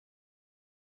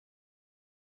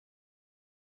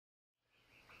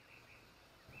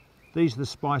These are the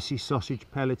spicy sausage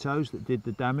pelletos that did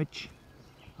the damage,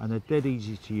 and they're dead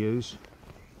easy to use.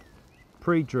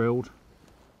 Pre-drilled,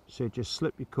 so just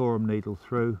slip your Korum needle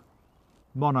through,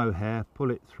 mono hair,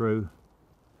 pull it through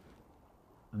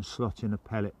and slot in a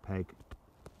pellet peg,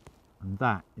 and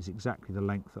that is exactly the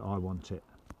length that I want it,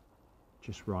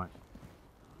 just right.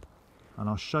 And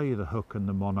I'll show you the hook and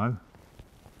the mono.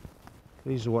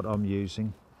 These are what I'm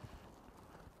using.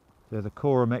 They're the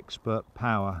Korum Xpert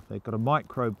Power. They've got a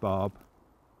micro barb,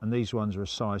 and these ones are a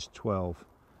size 12.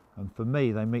 And for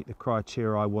me, they meet the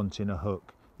criteria I want in a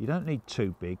hook. You don't need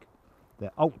too big.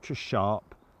 They're ultra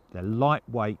sharp, they're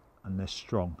lightweight, and they're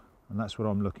strong. And that's what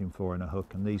I'm looking for in a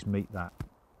hook, and these meet that.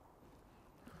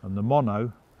 And the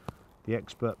mono, the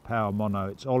Xpert Power Mono,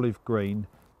 it's olive green,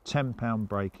 10-pound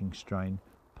breaking strain,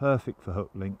 perfect for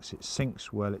hook links. It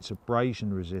sinks well, it's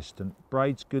abrasion resistant.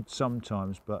 Braid's good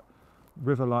sometimes, but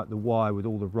river like the Wye with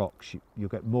all the rocks, you'll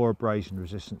get more abrasion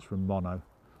resistance from mono.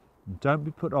 And don't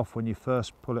be put off when you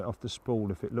first pull it off the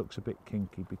spool if it looks a bit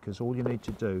kinky, because all you need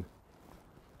to do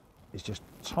is just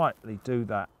tightly do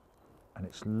that, and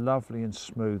it's lovely and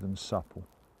smooth and supple.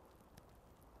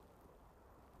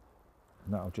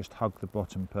 And that'll just hug the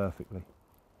bottom perfectly.